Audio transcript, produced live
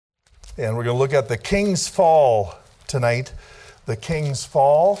And we're going to look at the King's Fall tonight. The King's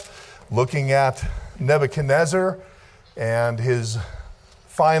Fall, looking at Nebuchadnezzar and his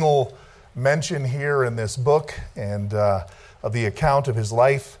final mention here in this book and of the account of his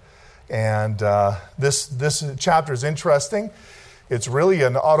life. And this chapter is interesting. It's really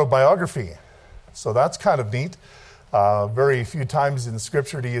an autobiography. So that's kind of neat. Very few times in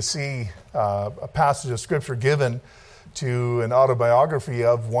Scripture do you see a passage of Scripture given to an autobiography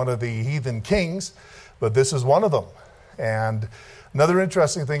of one of the heathen kings, but this is one of them. And another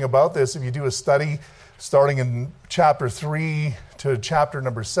interesting thing about this, if you do a study starting in chapter 3 to chapter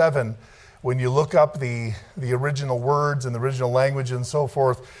number 7, when you look up the original words and the original language and so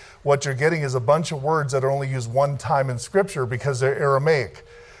forth, what you're getting is a bunch of words that are only used one time in Scripture because they're Aramaic.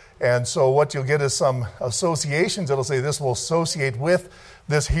 And so what you'll get is some associations. It'll say this will associate with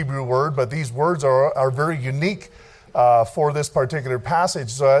this Hebrew word, but these words are very unique for this particular passage.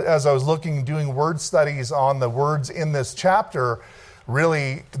 So as I was doing word studies on the words in this chapter,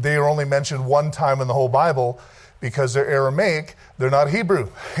 really they are only mentioned one time in the whole Bible because they're Aramaic, they're not Hebrew.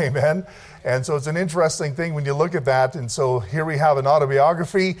 Amen. And so it's an interesting thing when you look at that. And so here we have an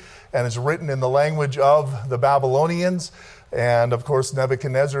autobiography, and it's written in the language of the Babylonians. And of course,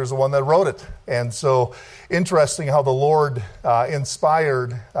 Nebuchadnezzar is the one that wrote it. And so interesting how the Lord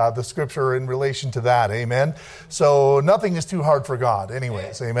inspired the Scripture in relation to that. Amen. So nothing is too hard for God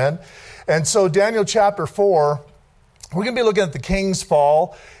anyways. Amen. And so Daniel chapter 4, we're going to be looking at the King's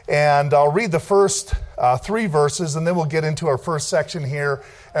Fall. And I'll read the first 3 verses, and then we'll get into our first section here.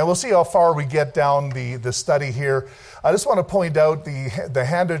 And we'll see how far we get down the study here. I just want to point out the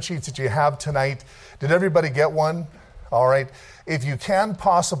handout sheets that you have tonight. Did everybody get one? All right. If you can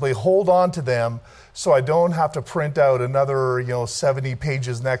possibly hold on to them so I don't have to print out another 70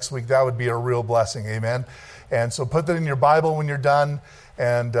 pages next week, that would be a real blessing. Amen. And so put that in your Bible when you're done.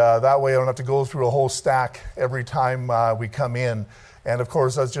 And that way I don't have to go through a whole stack every time we come in. And of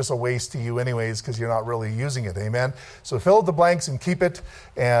course, that's just a waste to you anyways because you're not really using it. Amen. So fill out the blanks and keep it.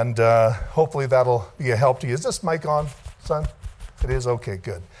 And hopefully that'll be a help to you. Is this mic on, son? It is? Okay,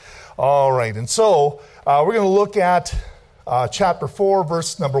 good. All right. And so we're going to look at chapter 4,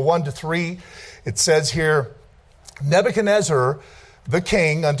 verse number 1 to 3. It says here, Nebuchadnezzar, the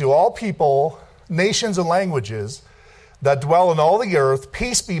king, unto all people, nations, and languages that dwell in all the earth,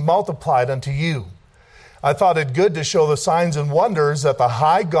 peace be multiplied unto you. I thought it good to show the signs and wonders that the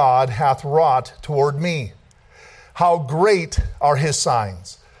high God hath wrought toward me. How great are his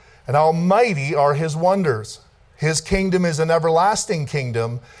signs, and how mighty are his wonders. His kingdom is an everlasting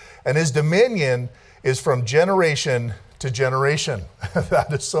kingdom, and his dominion is from generation to generation.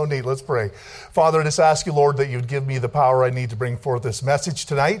 That is so neat. Let's pray. Father, I just ask you, Lord, that you'd give me the power I need to bring forth this message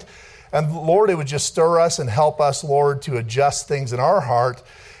tonight. And Lord, it would just stir us and help us, Lord, to adjust things in our heart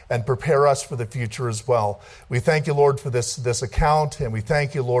and prepare us for the future as well. We thank you, Lord, for this account, and we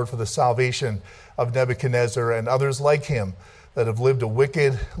thank you, Lord, for the salvation of Nebuchadnezzar and others like him that have lived a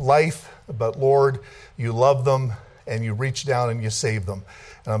wicked life, but Lord, you love them and you reach down and you save them.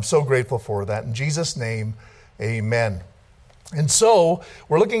 And I'm so grateful for that. In Jesus' name, amen. And so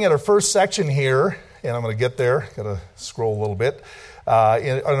we're looking at our first section here, and I'm going to get there. Got to scroll a little bit.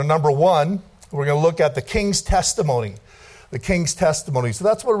 On number 1, we're going to look at the king's testimony. The king's testimony. So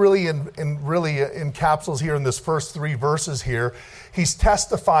that's what really encapsulates here in this first 3 verses here. He's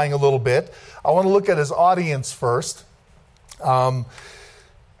testifying a little bit. I want to look at his audience first. What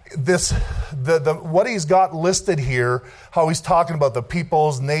he's got listed here, how he's talking about the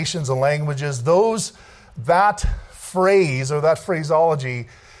peoples, nations, and languages, that phrase or that phraseology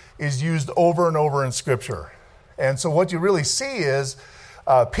is used over and over in Scripture. And so what you really see is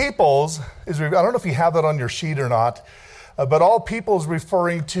peoples, I don't know if you have that on your sheet or not, but all people is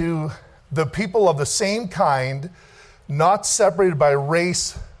referring to the people of the same kind, not separated by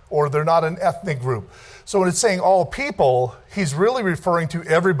race, or they're not an ethnic group. So when it's saying all people, he's really referring to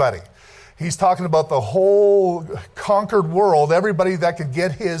everybody. He's talking about the whole conquered world, everybody that could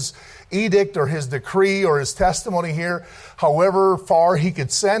get his edict or his decree or his testimony here, however far he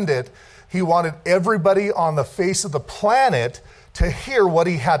could send it. He wanted everybody on the face of the planet to hear what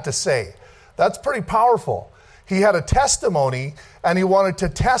he had to say. That's pretty powerful. He had a testimony, and he wanted to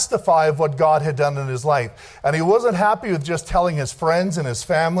testify of what God had done in his life. And he wasn't happy with just telling his friends and his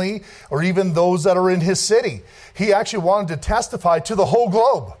family, or even those that are in his city. He actually wanted to testify to the whole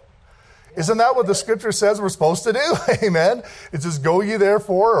globe. Isn't that what the Scripture says we're supposed to do? Amen. It says, go ye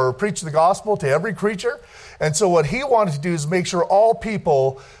therefore, or preach the gospel to every creature. And so what he wanted to do is make sure all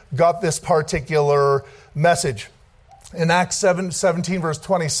people got this particular message. In Acts 17, verse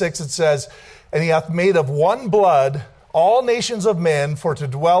 26, it says, and he hath made of one blood all nations of men for to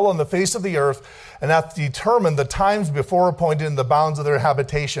dwell on the face of the earth, and hath determined the times before appointed in the bounds of their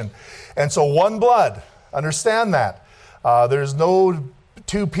habitation. And so one blood, understand that. There's no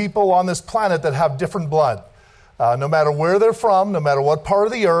two people on this planet that have different blood. No matter where they're from, no matter what part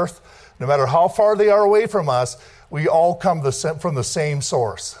of the earth, no matter how far they are away from us, we all come from the same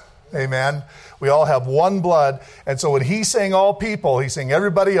source. Amen. We all have one blood. And so when he's saying all people, he's saying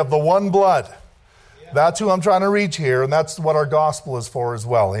everybody of the one blood. Yeah. That's who I'm trying to reach here, and that's what our gospel is for as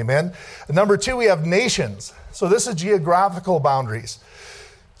well. Amen. And number two, we have nations. So this is geographical boundaries.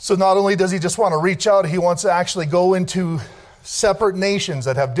 So not only does he just want to reach out, he wants to actually go into separate nations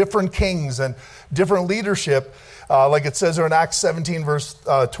that have different kings and different leadership, like it says there in Acts 17, verse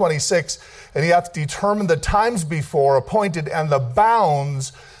 26. And he hath determined the times before appointed and the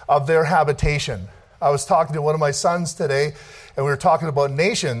bounds of their habitation. I was talking to one of my sons today, and we were talking about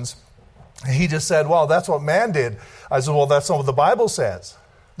nations, and he just said, well, that's what man did. I said, well, that's not what the Bible says.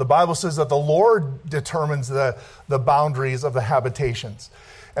 The Bible says that the Lord determines the boundaries of the habitations.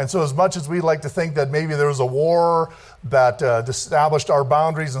 And so as much as we like to think that maybe there was a war that established our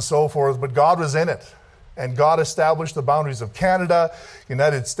boundaries and so forth, but God was in it. And God established the boundaries of Canada,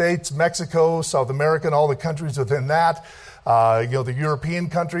 United States, Mexico, South America, and all the countries within that. The European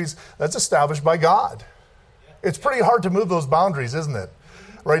countries, that's established by God. It's pretty hard to move those boundaries, isn't it?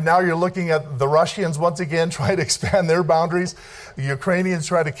 Right now you're looking at the Russians once again trying to expand their boundaries. The Ukrainians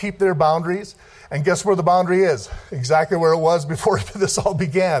try to keep their boundaries. And guess where the boundary is? Exactly where it was before this all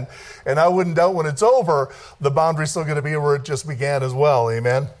began. And I wouldn't doubt when it's over, the boundary's still going to be where it just began as well.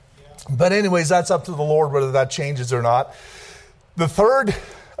 Amen? Yeah. But anyways, that's up to the Lord whether that changes or not. The third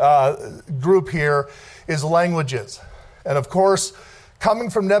group here is languages. And of course, coming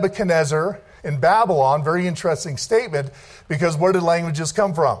from Nebuchadnezzar in Babylon, very interesting statement, because where did languages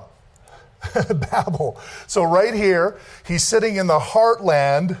come from? Babel. So right here, he's sitting in the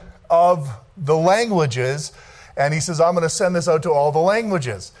heartland of the languages, and he says, I'm going to send this out to all the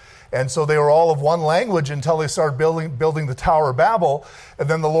languages. And so they were all of one language until they started building the Tower of Babel, and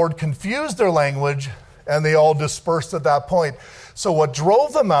then the Lord confused their language, and they all dispersed at that point. So what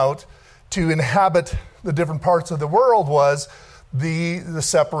drove them out to inhabit the different parts of the world was the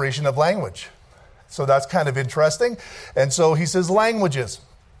separation of language. So that's kind of interesting. And so he says languages.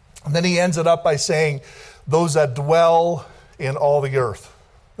 And then he ends it up by saying, those that dwell in all the earth.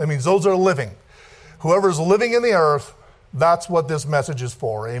 That means those are living. Whoever's living in the earth, that's what this message is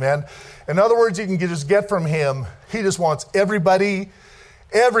for. Amen. In other words, you can just get from him, he just wants everybody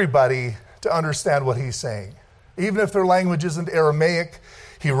to understand what he's saying. Even if their language isn't Aramaic,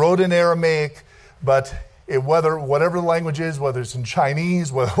 he wrote in Aramaic, but whatever the language is, whether it's in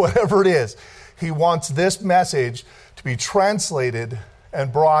Chinese, whatever it is, he wants this message to be translated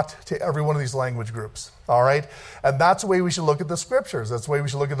and brought to every one of these language groups. All right? And that's the way we should look at the scriptures. That's the way we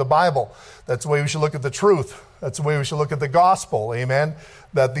should look at the Bible. That's the way we should look at the truth. That's the way we should look at the gospel. Amen?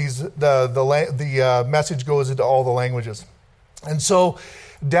 That the message goes into all the languages. And so,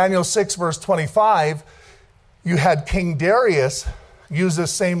 Daniel 6, verse 25, you had King Darius use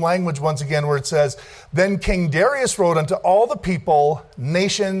this same language once again where it says, then King Darius wrote unto all the people,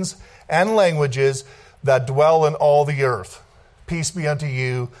 nations, and languages that dwell in all the earth. Peace be unto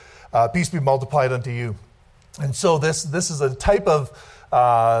you. Peace be multiplied unto you. And so this is a type of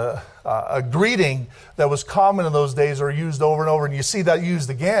a greeting that was common in those days or used over and over. And you see that used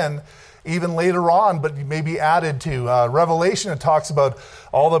again even later on, but maybe added to. Revelation, it talks about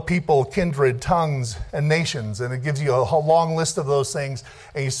all the people, kindred, tongues, and nations. And it gives you a long list of those things.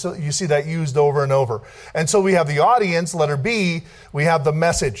 And you see that used over and over. And so we have the audience, letter B. We have the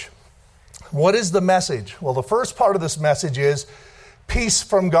message. What is the message? Well, the first part of this message is peace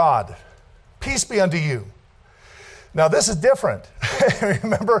from God. Peace be unto you. Now, this is different.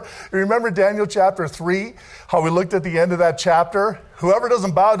 remember Daniel chapter 3, how we looked at the end of that chapter? Whoever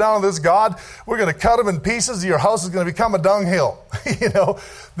doesn't bow down to this God, we're going to cut him in pieces. Your house is going to become a dunghill.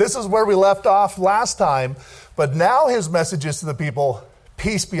 This is where we left off last time. But now his message is to the people,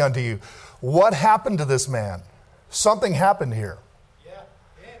 peace be unto you. What happened to this man? Something happened here.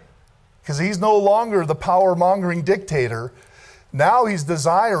 Because he's no longer the power-mongering dictator. Now he's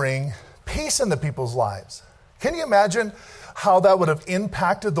desiring peace in the people's lives. Can you imagine how that would have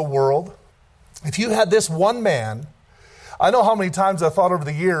impacted the world? If you had this one man, I know how many times I've thought over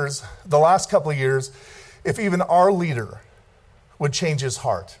the years, the last couple of years, if even our leader would change his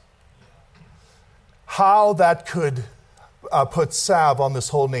heart. How that could put salve on this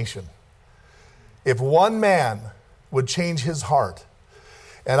whole nation. If one man would change his heart.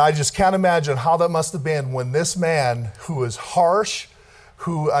 And I just can't imagine how that must have been when this man, who was harsh,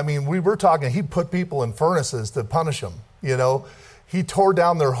 who, I mean, we were talking, he put people in furnaces to punish them, you know. He tore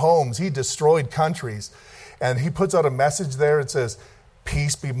down their homes. He destroyed countries. And he puts out a message there. It says,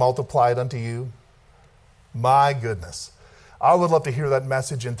 peace be multiplied unto you. My goodness. I would love to hear that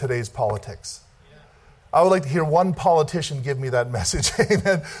message in today's politics. I would like to hear one politician give me that message.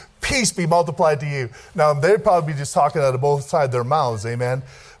 Amen. Peace be multiplied to you. Now, they'd probably be just talking out of both sides of their mouths. Amen.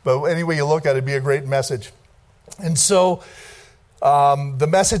 But any way you look at it, it'd be a great message. And so the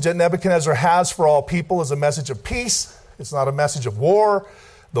message that Nebuchadnezzar has for all people is a message of peace. It's not a message of war.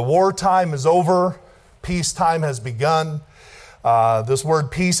 The wartime is over. Peacetime has begun. This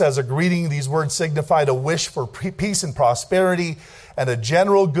word peace as a greeting, these words signified a wish for peace and prosperity and a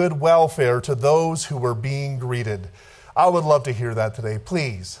general good welfare to those who were being greeted. I would love to hear that today.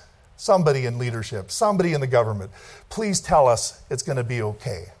 Please, somebody in leadership, somebody in the government, please tell us it's going to be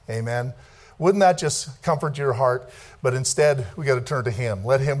okay. Amen. Wouldn't that just comfort your heart? But instead, we got to turn to him.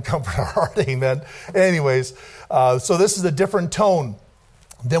 Let him comfort our heart. Amen. Anyways, so this is a different tone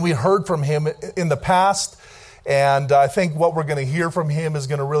than we heard from him in the past. And I think what we're going to hear from him is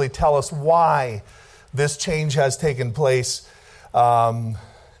going to really tell us why this change has taken place. In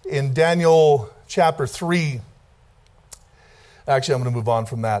Daniel chapter 3, actually, I'm going to move on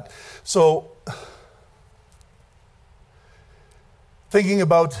from that. So, thinking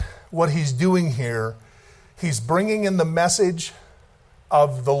about what he's doing here, he's bringing in the message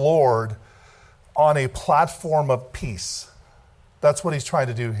of the Lord on a platform of peace. That's what he's trying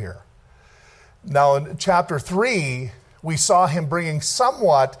to do here. Now, in chapter 3, we saw him bringing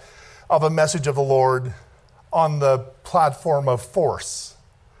somewhat of a message of the Lord on the platform of force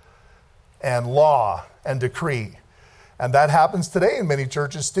and law and decree. And that happens today in many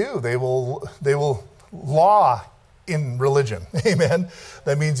churches too. They will law in religion. Amen.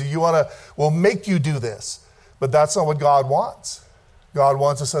 That means we'll make you do this. But that's not what God wants. God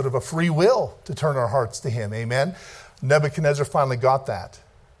wants us out of a free will to turn our hearts to him. Amen. Nebuchadnezzar finally got that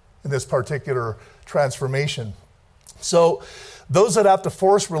in this particular transformation. So those that have to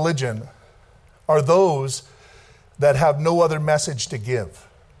force religion are those that have no other message to give.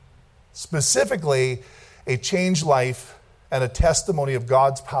 Specifically, a changed life and a testimony of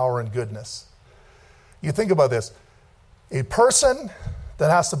God's power and goodness. You think about this. A person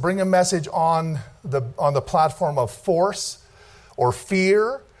that has to bring a message on the platform of force or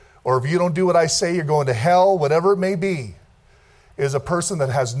fear, or if you don't do what I say, you're going to hell, whatever it may be, is a person that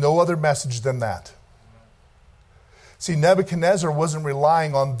has no other message than that. See, Nebuchadnezzar wasn't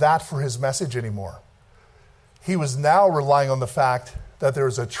relying on that for his message anymore. He was now relying on the fact that there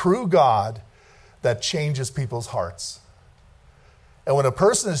is a true God that changes people's hearts. And when a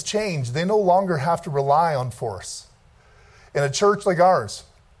person is changed, they no longer have to rely on force. In a church like ours,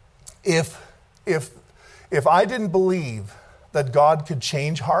 if I didn't believe that God could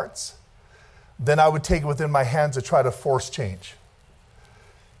change hearts, then I would take it within my hands to try to force change.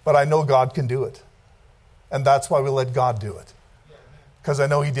 But I know God can do it. And that's why we let God do it. Because I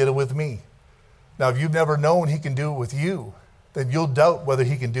know he did it with me. Now, if you've never known he can do it with you, then you'll doubt whether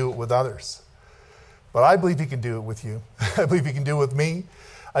he can do it with others. But I believe he can do it with you. I believe he can do it with me.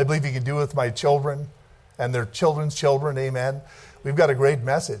 I believe he can do it with my children and their children's children. Amen. We've got a great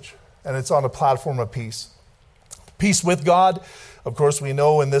message, and it's on a platform of peace. Peace with God. Of course, we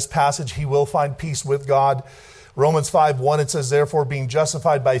know in this passage he will find peace with God. Romans 5:1, it says, therefore, being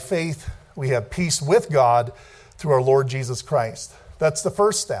justified by faith, we have peace with God through our Lord Jesus Christ. That's the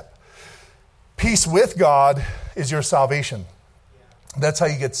first step. Peace with God is your salvation. That's how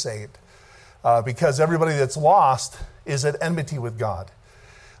you get saved. Because everybody that's lost is at enmity with God.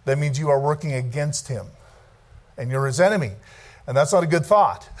 That means you are working against him. And you're his enemy. And that's not a good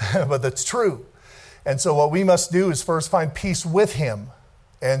thought, but that's true. And so what we must do is first find peace with him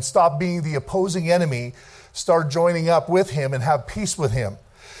and stop being the opposing enemy. Start joining up with him and have peace with him.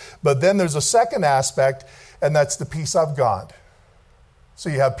 But then there's a second aspect, and that's the peace of God. So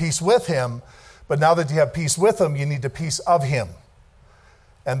you have peace with him, but now that you have peace with him, you need the peace of him.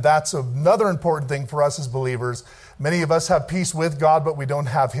 And that's another important thing for us as believers. Many of us have peace with God, but we don't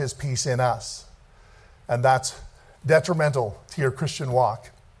have his peace in us. And that's detrimental to your Christian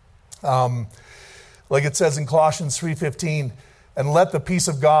walk. Like it says in Colossians 3:15, and let the peace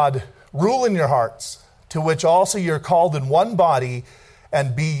of God rule in your hearts, to which also you're called in one body,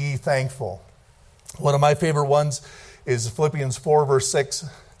 and be ye thankful. One of my favorite ones is Philippians 4, verse 6. It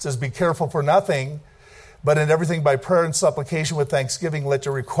says, be careful for nothing, but in everything by prayer and supplication with thanksgiving, let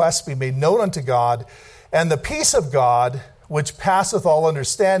your requests be made known unto God, and the peace of God, which passeth all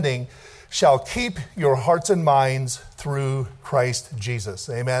understanding, shall keep your hearts and minds through Christ Jesus.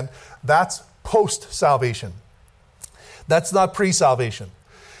 Amen. That's post-salvation. That's not pre-salvation.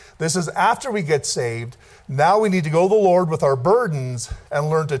 This is after we get saved. Now we need to go to the Lord with our burdens and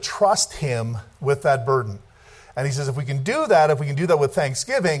learn to trust him with that burden. And he says if we can do that with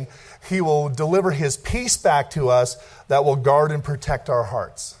thanksgiving, he will deliver his peace back to us that will guard and protect our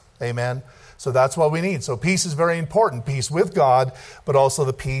hearts. Amen? So that's what we need. So peace is very important. Peace with God, but also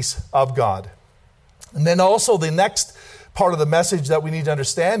the peace of God. And then also the next part of the message that we need to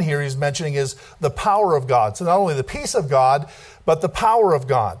understand here he's mentioning is the power of God. So not only the peace of God, but the power of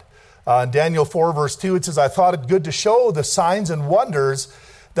God. In Daniel 4, verse 2, it says, I thought it good to show the signs and wonders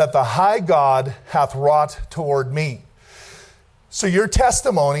that the high God hath wrought toward me. So your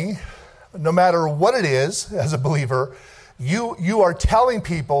testimony, no matter what it is as a believer, you are telling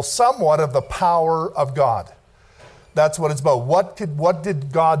people somewhat of the power of God. That's what it's about. What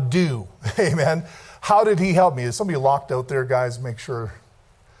did God do? Amen. How did he help me? Is somebody locked out there, guys? Make sure.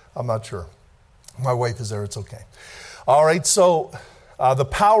 I'm not sure. My wife is there. It's okay. All right, so the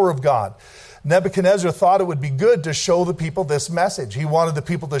power of God. Nebuchadnezzar thought it would be good to show the people this message. He wanted the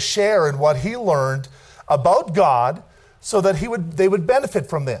people to share in what he learned about God so that they would benefit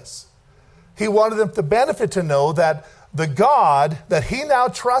from this. He wanted them to benefit to know that the God that he now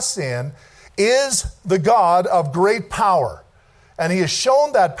trusts in is the God of great power. And he has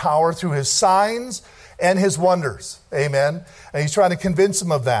shown that power through his signs and his wonders. Amen. And he's trying to convince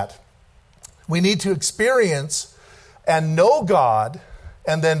them of that. We need to experience and know God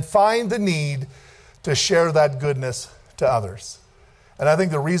and then find the need to share that goodness to others. And I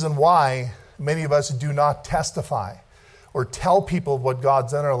think the reason why many of us do not testify or tell people what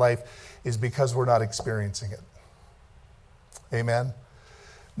God's done in our life is because we're not experiencing it. Amen?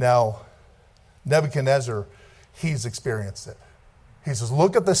 Now, Nebuchadnezzar, he's experienced it. He says,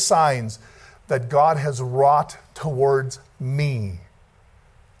 look at the signs that God has wrought towards me.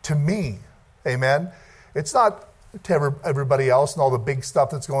 To me. Amen? It's not to everybody else and all the big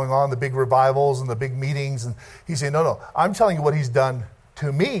stuff that's going on, the big revivals and the big meetings. And he's saying, no, I'm telling you what he's done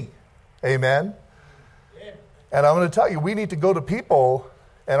to me. Amen? Yeah. And I'm going to tell you, we need to go to people,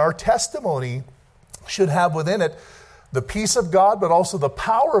 and our testimony should have within it the peace of God, but also the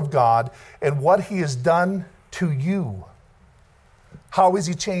power of God and what he has done to you. How has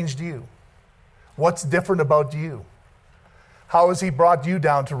he changed you? What's different about you? How has he brought you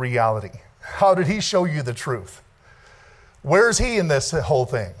down to reality? How did he show you the truth? Where's he in this whole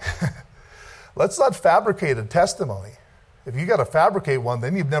thing? Let's not fabricate a testimony. If you got to fabricate one,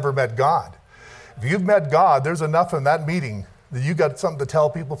 then you've never met God. If you've met God, there's enough in that meeting that you got something to tell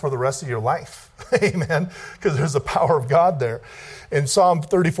people for the rest of your life. Amen? Because there's the power of God there. In Psalm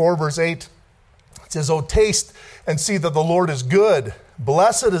 34, verse 8, it says, "O taste and see that the Lord is good.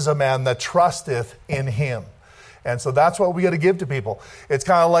 Blessed is a man that trusteth in him." And so that's what we got to give to people. It's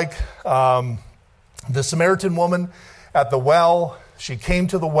kind of like the Samaritan woman at the well. She came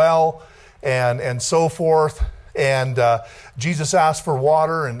to the well and so forth. And Jesus asked for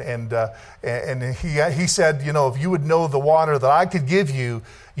water, and he said, you know, if you would know the water that I could give you,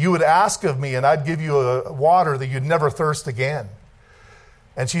 you would ask of me, and I'd give you a water that you'd never thirst again.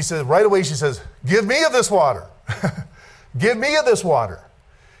 And she said, right away, she says, give me of this water. Give me of this water.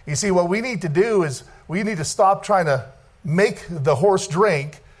 You see, what we need to do is we need to stop trying to make the horse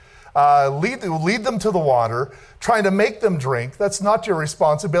drink, lead them to the water, trying to make them drink. That's not your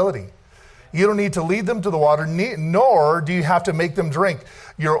responsibility. You don't need to lead them to the water, nor do you have to make them drink.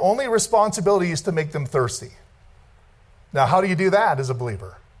 Your only responsibility is to make them thirsty. Now, how do you do that as a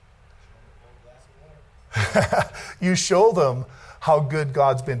believer? You show them how good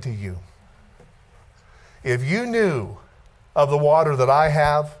God's been to you. If you knew of the water that I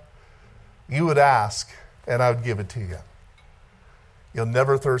have, you would ask, and I would give it to you. You'll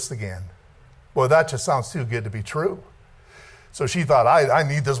never thirst again. Well, that just sounds too good to be true. So she thought, I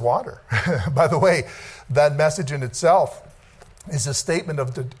need this water. By the way, that message in itself is a statement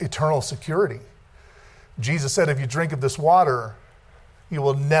of the eternal security. Jesus said, if you drink of this water, you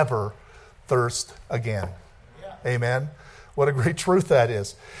will never thirst again. Yeah. Amen? What a great truth that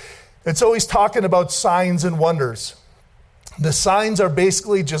is. And so he's talking about signs and wonders. The signs are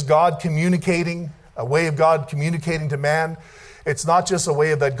basically just God communicating, a way of God communicating to man. It's not just a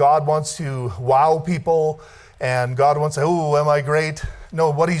way that God wants to wow people and God wants to say, oh, am I great?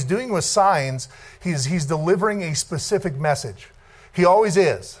 No, what he's doing with signs, he's delivering a specific message. He always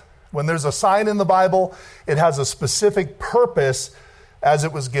is. When there's a sign in the Bible, it has a specific purpose as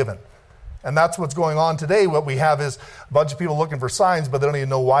it was given. And that's what's going on today. What we have is a bunch of people looking for signs, but they don't even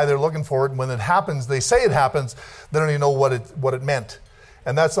know why they're looking for it. And when it happens, they say it happens, they don't even know what it meant.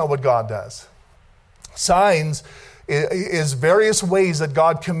 And that's not what God does. Signs is various ways that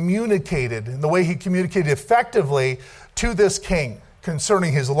God communicated, and the way he communicated effectively to this king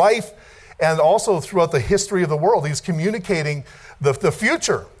concerning his life and also throughout the history of the world. He's communicating the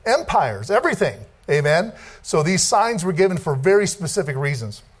future, empires, everything. Amen? So these signs were given for very specific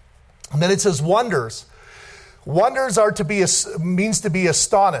reasons. And then it says wonders. Wonders are means to be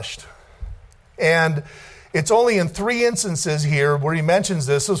astonished. And it's only in 3 instances here where he mentions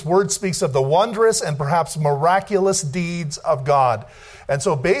this. This word speaks of the wondrous and perhaps miraculous deeds of God. And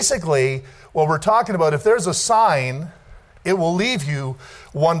so basically, what we're talking about, if there's a sign, it will leave you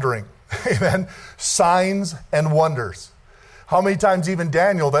wondering. Amen? Signs and wonders. How many times even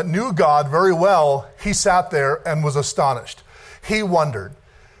Daniel, that knew God very well, he sat there and was astonished. He wondered.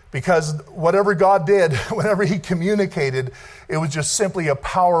 Because whatever God did, whenever he communicated, it was just simply a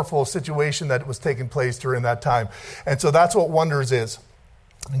powerful situation that was taking place during that time. And so that's what wonders is.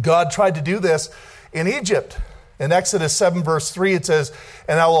 God tried to do this in Egypt. In Exodus 7 verse 3 it says,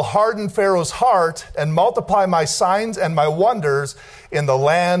 "And I will harden Pharaoh's heart and multiply my signs and my wonders in the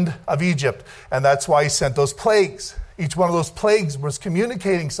land of Egypt." And that's why he sent those plagues. Each one of those plagues was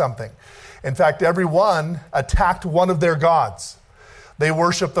communicating something. In fact, every one attacked one of their gods. They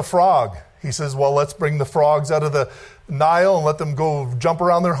worship the frog. He says, well, let's bring the frogs out of the Nile and let them go jump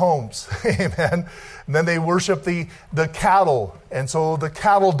around their homes. Amen. And then they worship the cattle, and so the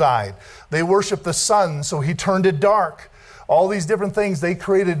cattle died. They worship the sun, so he turned it dark. All these different things they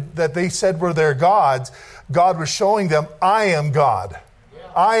created that they said were their gods, God was showing them, I am God.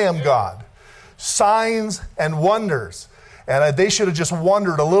 I am God. Signs and wonders. And they should have just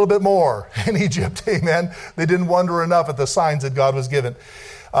wondered a little bit more in Egypt, amen. They didn't wonder enough at the signs that God was given.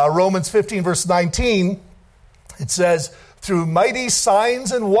 Romans 15, verse 19, it says, "Through mighty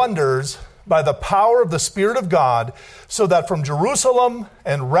signs and wonders by the power of the Spirit of God, so that from Jerusalem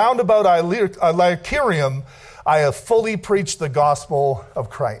and round about Illyricum, I have fully preached the gospel of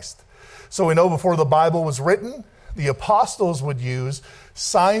Christ." So we know before the Bible was written, the apostles would use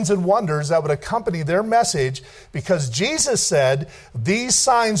signs and wonders that would accompany their message, because Jesus said, "These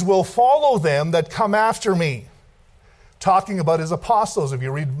signs will follow them that come after me." Talking about his apostles, if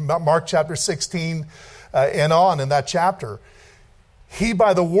you read Mark chapter 16 and on in that chapter. He,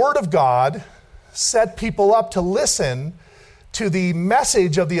 by the word of God, set people up to listen to the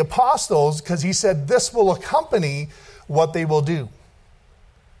message of the apostles, because he said this will accompany what they will do.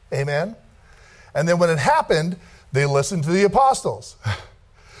 Amen? And then when it happened, they listened to the apostles.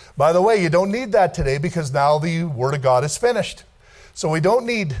 By the way, you don't need that today, because now the Word of God is finished. So we don't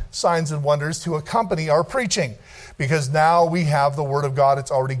need signs and wonders to accompany our preaching, because now we have the Word of God.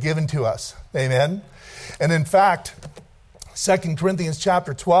 It's already given to us. Amen? And in fact, 2 Corinthians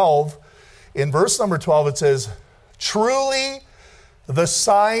chapter 12, in verse number 12, it says, "Truly the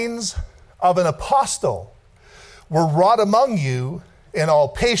signs of an apostle were wrought among you in all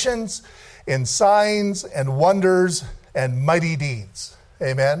patience, in signs and wonders and mighty deeds."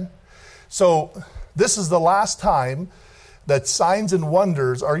 Amen? So this is the last time that signs and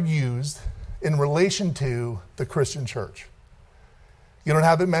wonders are used in relation to the Christian church. You don't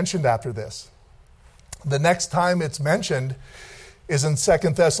have it mentioned after this. The next time it's mentioned is in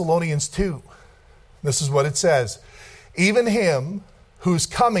 2 Thessalonians 2. This is what it says. "Even him whose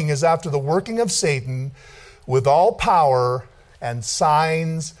coming is after the working of Satan with all power and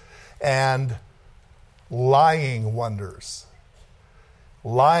signs and lying wonders."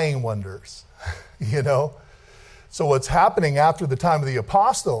 Lying wonders, you know? So what's happening after the time of the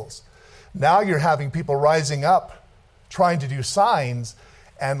apostles, now you're having people rising up, trying to do signs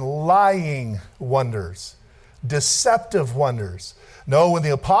and lying wonders, deceptive wonders. No, when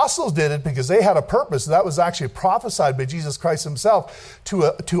the apostles did it, because they had a purpose, that was actually prophesied by Jesus Christ himself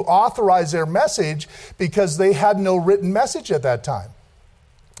to authorize their message, because they had no written message at that time.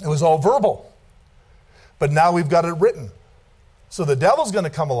 It was all verbal. But now we've got it written. So the devil's going to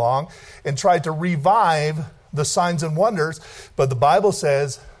come along and try to revive the signs and wonders, but the Bible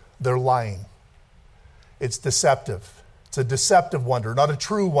says they're lying. It's deceptive. It's a deceptive wonder, not a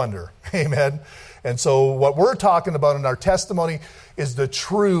true wonder. Amen. And so what we're talking about in our testimony is the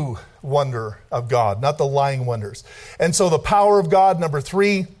true wonder of God, not the lying wonders. And so the power of God, number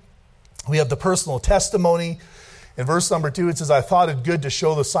 3, we have the personal testimony. In verse number 2, it says, "I thought it good to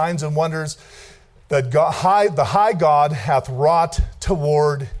show the signs and wonders that the high God hath wrought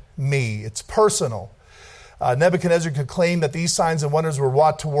toward me." It's personal. Nebuchadnezzar could claim that these signs and wonders were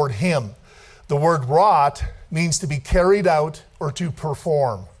wrought toward him. The word wrought means to be carried out or to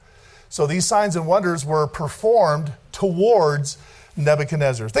perform. So these signs and wonders were performed towards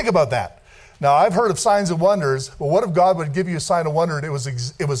Nebuchadnezzar. Think about that. Now, I've heard of signs and wonders, but what if God would give you a sign and wonder and it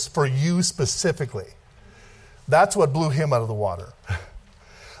was for you specifically? That's what blew him out of the water.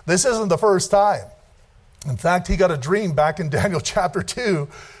 This isn't the first time. In fact, he got a dream back in Daniel chapter 2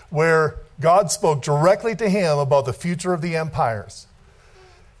 where God spoke directly to him about the future of the empires.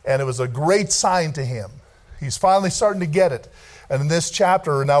 And it was a great sign to him. He's finally starting to get it. And in this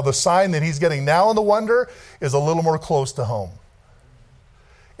chapter, now the sign that he's getting now in the wonder is a little more close to home.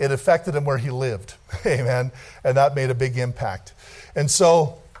 It affected him where he lived. Amen. And that made a big impact. And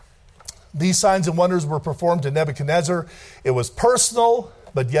so these signs and wonders were performed to Nebuchadnezzar. It was personal,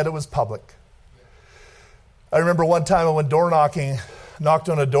 but yet it was public. I remember one time I went door knocking, knocked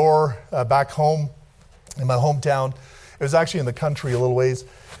on a door back home in my hometown. It was actually in the country a little ways.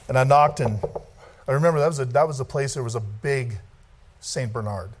 And I knocked, and I remember that was a place, there was a big St.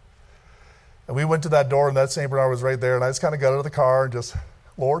 Bernard. And we went to that door, and that St. Bernard was right there. And I just kind of got out of the car and just,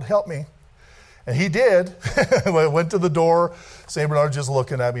 Lord, help me. And he did. I went to the door. St. Bernard just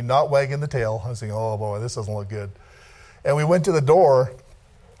looking at me, not wagging the tail. I was thinking, oh boy, this doesn't look good. And we went to the door.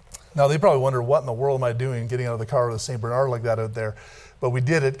 Now, they probably wonder, what in the world am I doing getting out of the car with a St. Bernard like that out there? But we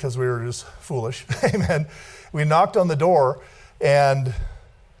did it because we were just foolish. Amen. We knocked on the door, and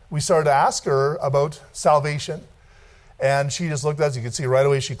we started to ask her about salvation. And she just looked at us. You could see right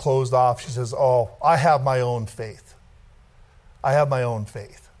away she closed off. She says, oh, I have my own faith. I have my own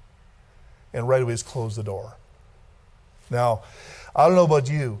faith. And right away just closed the door. Now, I don't know about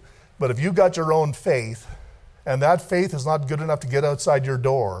you, but if you've got your own faith, and that faith is not good enough to get outside your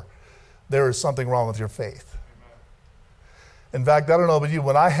door, there is something wrong with your faith. In fact, I don't know about you,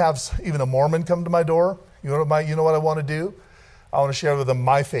 when I have even a Mormon come to my door, you know what I want to do? I want to share with them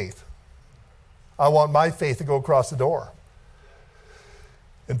my faith. I want my faith to go across the door.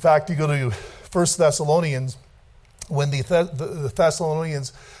 In fact, you go to 1 Thessalonians, when the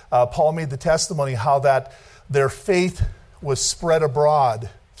Thessalonians, Paul made the testimony how that their faith was spread abroad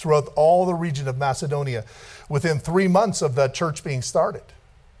throughout all the region of Macedonia within 3 months of that church being started.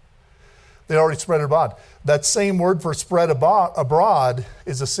 They already spread it abroad. That same word for spread abroad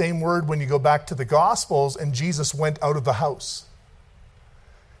is the same word when you go back to the Gospels and Jesus went out of the house.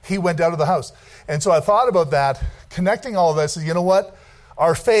 He went out of the house. And so I thought about that, connecting all of this, you know what?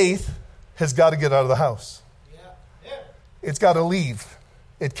 Our faith has got to get out of the house. Yeah. It's got to leave.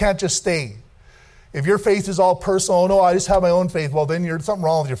 It can't just stay. If your faith is all personal, oh no, I just have my own faith, well then there's something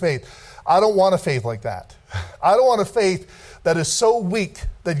wrong with your faith. I don't want a faith like that. I don't want a faith that is so weak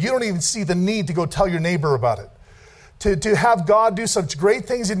that you don't even see the need to go tell your neighbor about it. To have God do such great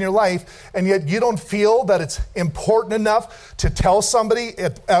things in your life, and yet you don't feel that it's important enough to tell somebody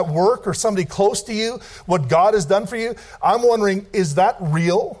at work or somebody close to you what God has done for you. I'm wondering, is that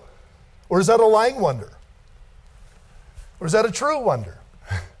real? Or is that a lying wonder? Or is that a true wonder?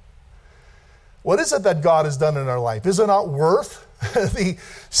 What is it that God has done in our life? Is it not worth the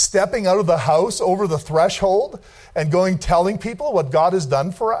stepping out of the house over the threshold and going telling people what God has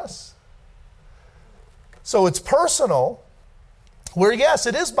done for us? So it's personal, where yes,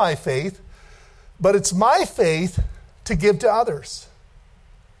 it is my faith, but it's my faith to give to others.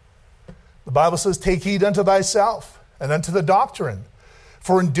 The Bible says, take heed unto thyself and unto the doctrine.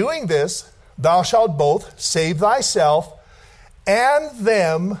 For in doing this, thou shalt both save thyself and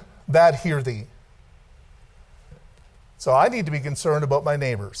them that hear thee. So I need to be concerned about my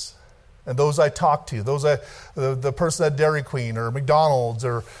neighbors and those I talk to, the person at Dairy Queen or McDonald's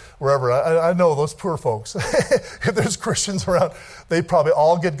or wherever. I know those poor folks. If there's Christians around, they probably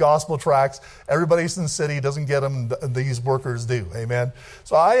all get gospel tracts. Everybody in the city doesn't get them. These workers do. Amen.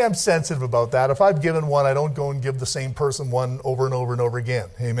 So I am sensitive about that. If I've given one, I don't go and give the same person one over and over and over again.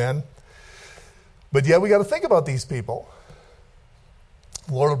 Amen. But yet we got to think about these people.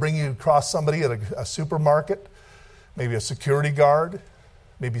 The Lord will bring you across somebody at a supermarket, maybe a security guard,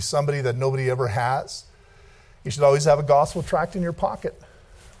 maybe somebody that nobody ever has. You should always have a gospel tract in your pocket,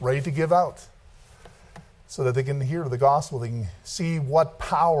 ready to give out, so that they can hear the gospel. They can see what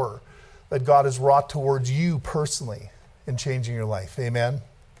power that God has wrought towards you personally in changing your life. Amen.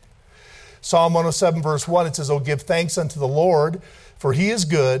 Psalm 107 verse 1, it says, "Oh, give thanks unto the Lord, for he is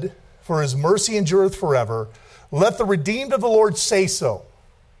good, for his mercy endureth forever. Let the redeemed of the Lord say so,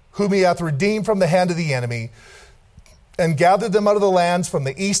 whom he hath redeemed from the hand of the enemy, and gathered them out of the lands from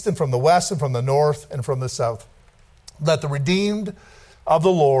the east and from the west and from the north and from the south. Let the redeemed of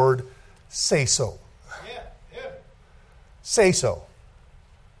the Lord say so." Yeah. Say so.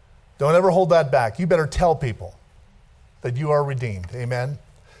 Don't ever hold that back. You better tell people that you are redeemed. Amen.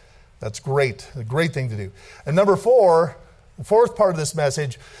 That's great. A great thing to do. And number 4, the fourth part of this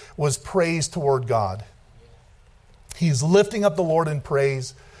message was praise toward God. He's lifting up the Lord in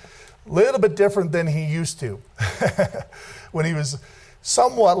praise. A little bit different than he used to. When he was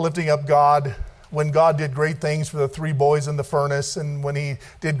somewhat lifting up God when God did great things for the 3 boys in the furnace, and when he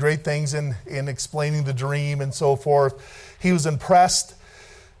did great things in explaining the dream and so forth. He was impressed,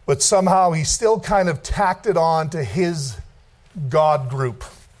 but somehow he still kind of tacked it on to his God group.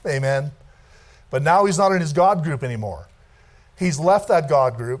 Amen. But now he's not in his God group anymore. He's left that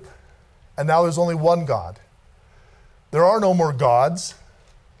God group, and now there's only one God. There are no more gods.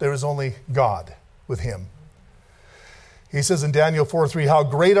 There is only God with him. He says in Daniel 4:3, how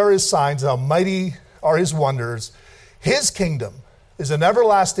great are his signs, how mighty are his wonders. His kingdom is an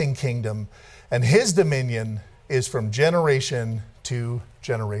everlasting kingdom, and his dominion is from generation to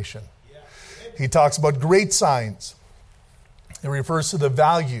generation. He talks about great signs. It refers to the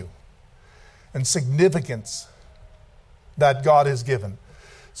value and significance that God has given.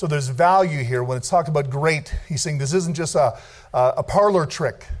 So there's value here. When it's talking about great, he's saying this isn't just a parlor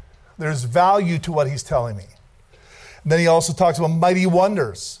trick. There's value to what he's telling me. And then he also talks about mighty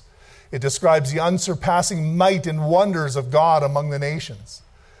wonders. It describes the unsurpassing might and wonders of God among the nations.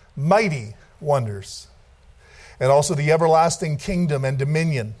 Mighty wonders. And also the everlasting kingdom and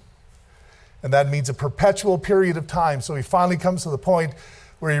dominion. And that means a perpetual period of time. So he finally comes to the point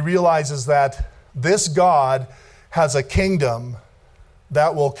where he realizes that this God has a kingdom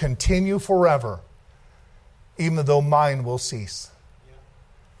that will continue forever, even though mine will cease.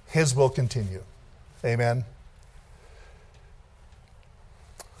 His will continue. Amen.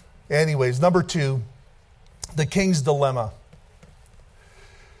 Anyways, number 2, the king's dilemma.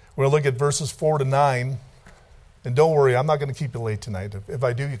 We're going to look at verses 4 to 9. And don't worry, I'm not going to keep you late tonight. If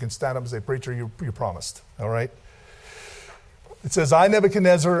I do, you can stand up and say, preacher, you promised. All right? It says, I,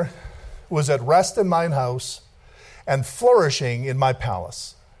 Nebuchadnezzar, was at rest in mine house and flourishing in my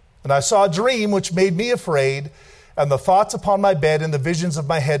palace. And I saw a dream which made me afraid, and the thoughts upon my bed and the visions of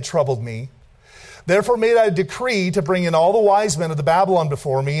my head troubled me. Therefore made I a decree to bring in all the wise men of the Babylon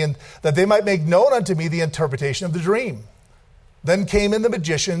before me, and that they might make known unto me the interpretation of the dream. Then came in the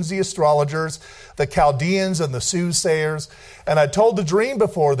magicians, the astrologers, the Chaldeans, and the soothsayers, and I told the dream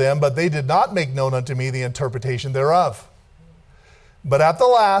before them, but they did not make known unto me the interpretation thereof. But at the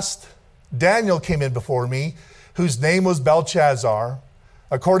last, Daniel came in before me, whose name was Belshazzar,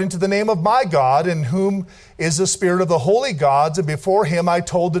 according to the name of my God, in whom is the spirit of the holy gods, and before him I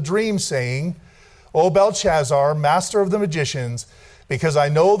told the dream, saying, O Belshazzar, master of the magicians, because I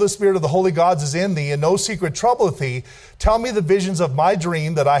know the spirit of the holy gods is in thee, and no secret troubleth thee, tell me the visions of my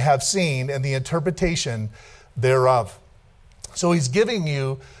dream that I have seen, and the interpretation thereof. So he's giving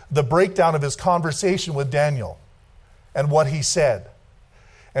you the breakdown of his conversation with Daniel and what he said.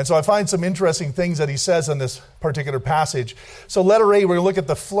 And so I find some interesting things that he says in this particular passage. So letter A, we're going to look at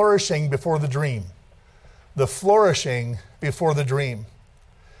the flourishing before the dream. The flourishing before the dream.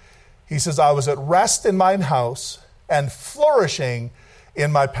 He says, I was at rest in mine house and flourishing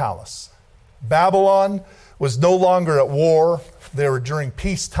in my palace. Babylon was no longer at war. They were during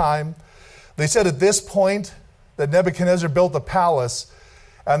peacetime. They said at this point that Nebuchadnezzar built a palace,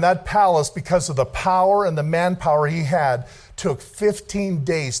 and that palace, because of the power and the manpower he had, took 15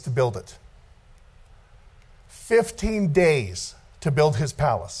 days to build it. 15 days to build his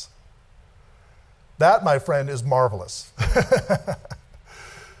palace. That, my friend, is marvelous.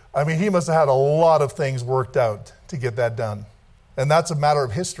 I mean, he must have had a lot of things worked out to get that done. And that's a matter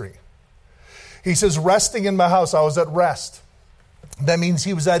of history. He says, resting in my house, I was at rest. That means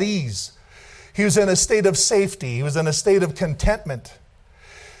he was at ease. He was in a state of safety. He was in a state of contentment.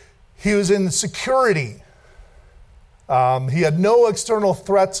 He was in security. He had no external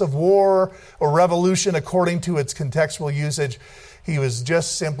threats of war or revolution according to its contextual usage. He was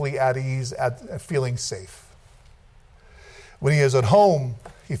just simply at ease, at feeling safe. When he was at home,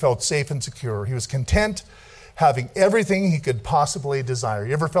 he felt safe and secure. He was content, having everything he could possibly desire.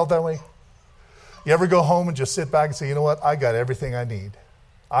 You ever felt that way? You ever go home and just sit back and say, you know what? I got everything I need.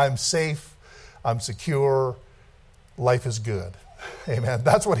 I'm safe. I'm secure. Life is good. Amen.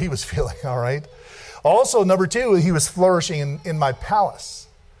 That's what he was feeling, all right? Also, number 2, he was flourishing in my palace.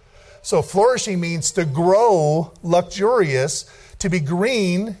 So flourishing means to grow luxurious, to be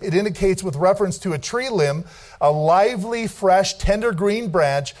green. It indicates with reference to a tree limb, a lively, fresh, tender green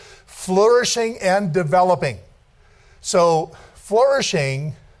branch, flourishing and developing. So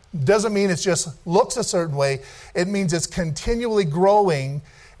flourishing doesn't mean it just looks a certain way. It means it's continually growing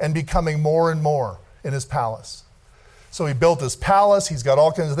and becoming more and more in his palace. So he built his palace. He's got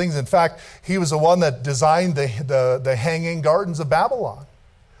all kinds of things. In fact, he was the one that designed the Hanging Gardens of Babylon.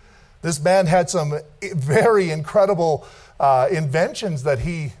 This man had some very incredible inventions that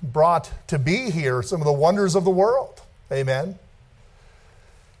he brought to be here, some of the wonders of the world. Amen.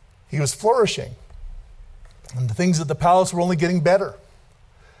 He was flourishing. And the things at the palace were only getting better.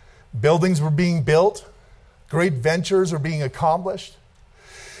 Buildings were being built. Great ventures were being accomplished.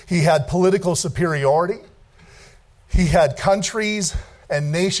 He had political superiority. He had countries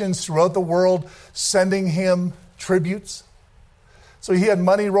and nations throughout the world sending him tributes. So he had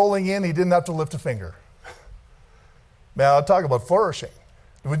money rolling in. He didn't have to lift a finger. Now, I'll talk about flourishing.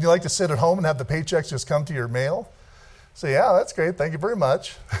 Would you like to sit at home and have the paychecks just come to your mail? Say, yeah, that's great. Thank you very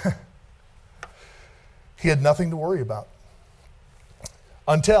much. He had nothing to worry about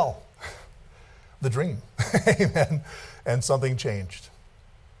until the dream. Amen. And something changed.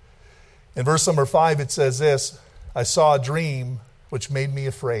 In verse number 5, it says this, I saw a dream which made me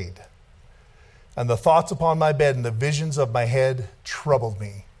afraid. And the thoughts upon my bed and the visions of my head troubled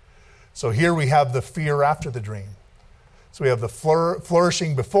me. So here we have the fear after the dream. So we have the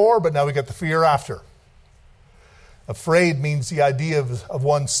flourishing before, but now we got the fear after. Afraid means the idea of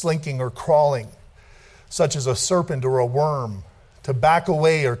one slinking or crawling, such as a serpent or a worm, to back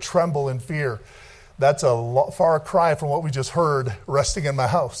away or tremble in fear. That's a far cry from what we just heard resting in my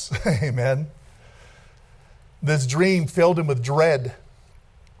house. Amen. This dream filled him with dread.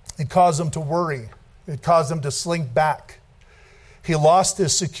 It caused him to worry. It caused him to slink back. He lost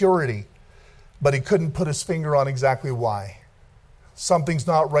his security, but he couldn't put his finger on exactly why. Something's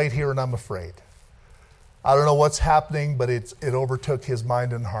not right here and I'm afraid. I don't know what's happening, but it overtook his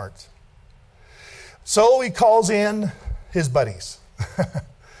mind and heart. So he calls in his buddies.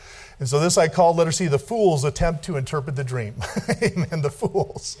 And so this I call, letter C, the fool's attempt to interpret the dream. Amen, the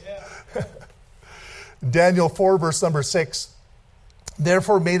fools. Yeah. Daniel 4, verse number 6.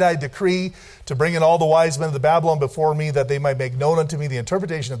 Therefore made I decree to bring in all the wise men of the Babylon before me, that they might make known unto me the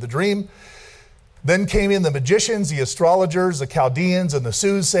interpretation of the dream. Then came in the magicians, the astrologers, the Chaldeans, and the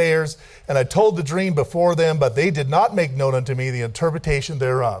soothsayers, and I told the dream before them, but they did not make known unto me the interpretation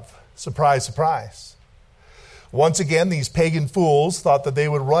thereof. Surprise, surprise. Once again, these pagan fools thought that they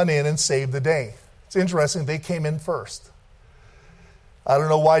would run in and save the day. It's interesting, they came in first. I don't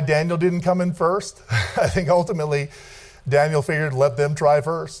know why Daniel didn't come in first. I think ultimately Daniel figured, let them try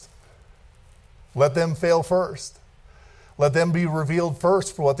first. Let them fail first. Let them be revealed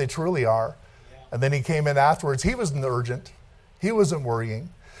first for what they truly are. And then he came in afterwards. He wasn't urgent. He wasn't worrying.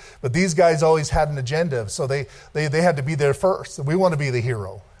 But these guys always had an agenda, so they had to be there first. We want to be the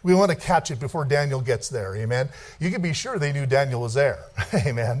hero. We want to catch it before Daniel gets there. Amen. You can be sure they knew Daniel was there.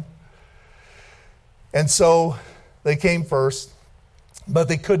 Amen. And so they came first, but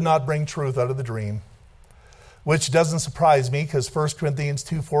they could not bring truth out of the dream, which doesn't surprise me, because 1 Corinthians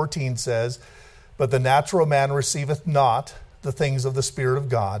 2:14 says, but the natural man receiveth not the things of the Spirit of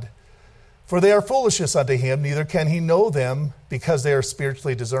God, for they are foolishness unto him, neither can he know them, because they are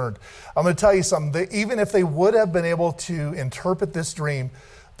spiritually discerned. I'm going to tell you something. Even if they would have been able to interpret this dream,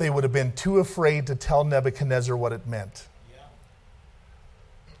 they would have been too afraid to tell Nebuchadnezzar what it meant. Yeah.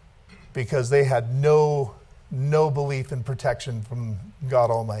 Because they had no belief in protection from God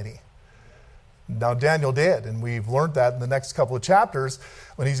Almighty. Now Daniel did, and we've learned that in the next couple of chapters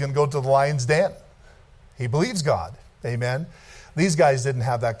when he's going to go to the lion's den. He believes God. Amen. These guys didn't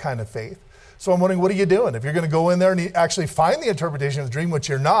have that kind of faith. So I'm wondering, what are you doing? If you're going to go in there and you actually find the interpretation of the dream, which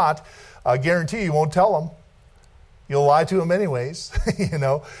you're not, I guarantee you won't tell them. You'll lie to them anyways,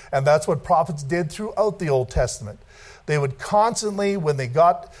 and that's what prophets did throughout the Old Testament. They would constantly, when they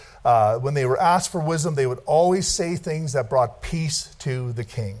were asked for wisdom, they would always say things that brought peace to the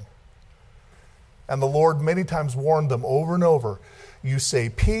king. And the Lord many times warned them over and over, you say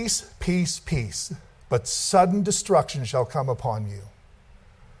peace, peace, peace, but sudden destruction shall come upon you.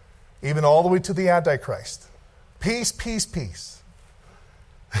 Even all the way to the Antichrist. Peace, peace, peace.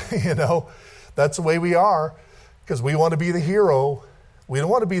 That's the way we are. Because we want to be the hero. We don't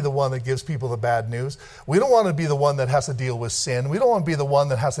want to be the one that gives people the bad news. We don't want to be the one that has to deal with sin. We don't want to be the one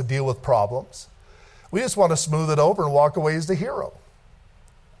that has to deal with problems. We just want to smooth it over and walk away as the hero.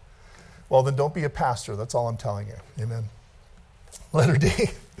 Well, then don't be a pastor. That's all I'm telling you. Amen. Letter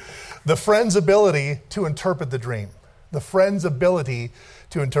D. The friend's ability to interpret the dream. The friend's ability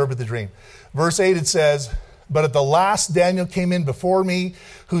to interpret the dream. Verse 8, it says, but at the last Daniel came in before me,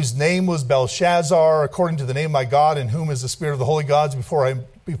 whose name was Belshazzar, according to the name of my God, in whom is the spirit of the holy gods.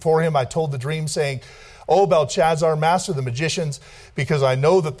 Before him I told the dream, saying, O Belshazzar, master of the magicians, because I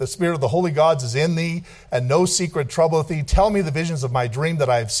know that the spirit of the holy gods is in thee, and no secret troubleth thee. Tell me the visions of my dream that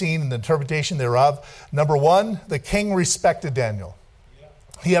I have seen, and the interpretation thereof. Number one, the king respected Daniel.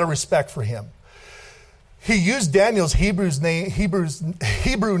 He had a respect for him. He used Daniel's Hebrew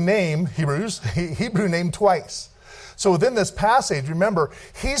name twice. So within this passage, remember,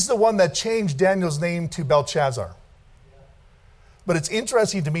 he's the one that changed Daniel's name to Belshazzar. But it's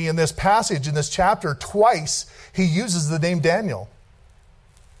interesting to me in this passage, in this chapter, twice he uses the name Daniel.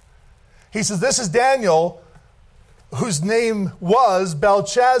 He says, this is Daniel, whose name was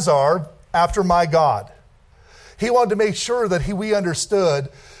Belshazzar, after my God. He wanted to make sure that we understood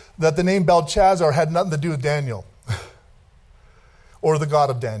that the name Belshazzar had nothing to do with Daniel or the God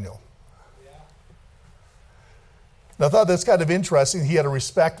of Daniel. And I thought that's kind of interesting. He had a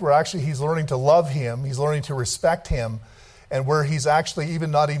respect where actually he's learning to love him. He's learning to respect him. And where he's actually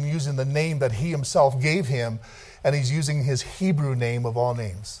not even using the name that he himself gave him. And he's using his Hebrew name of all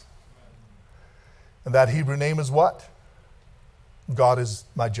names. And that Hebrew name is what? God is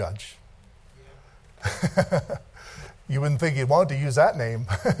my judge. You wouldn't think he'd want to use that name,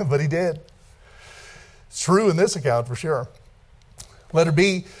 but he did. It's true in this account for sure. Letter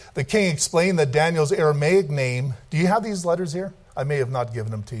B, the king explained that Daniel's Aramaic name, do you have these letters here? I may have not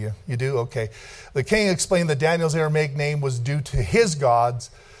given them to you. You do? Okay. The king explained that Daniel's Aramaic name was due to his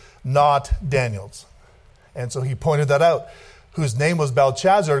gods, not Daniel's. And so he pointed that out, whose name was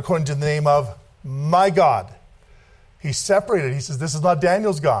Belshazzar, according to the name of my God. He separated. He says, this is not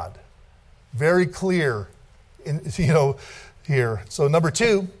Daniel's God. Very clear, here. So number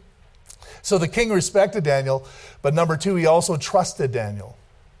 2, so the king respected Daniel, but number 2, he also trusted Daniel.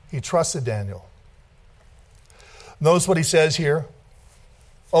 He trusted Daniel. Notice what he says here.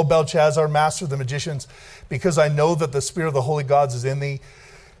 O Belshazzar, master of the magicians, because I know that the spirit of the holy gods is in thee,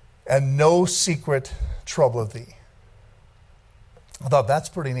 and no secret troubleth thee. I thought that's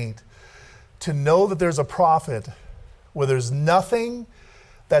pretty neat. To know that there's a prophet where there's nothing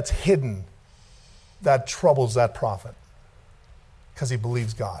that's hidden that troubles that prophet because he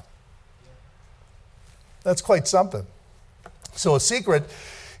believes God. That's quite something. So a secret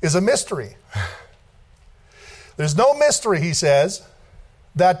is a mystery. There's no mystery, he says,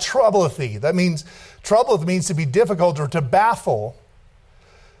 that troubleth thee. That means, troubleth means to be difficult or to baffle.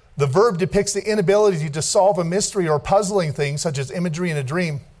 The verb depicts the inability to solve a mystery or puzzling thing, such as imagery in a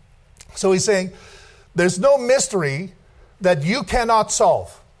dream. So he's saying, there's no mystery that you cannot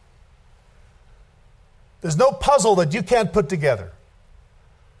solve. There's no puzzle that you can't put together.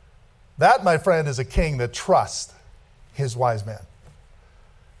 That, my friend, is a king that trusts his wise man.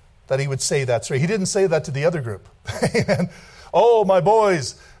 That he would say that straight. He didn't say that to the other group. Oh, my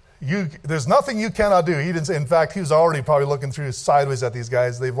boys, there's nothing you cannot do. He didn't say. In fact, he was already probably looking through sideways at these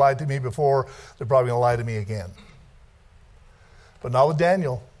guys. They've lied to me before. They're probably going to lie to me again. But not with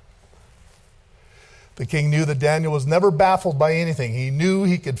Daniel. The king knew that Daniel was never baffled by anything. He knew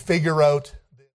he could figure out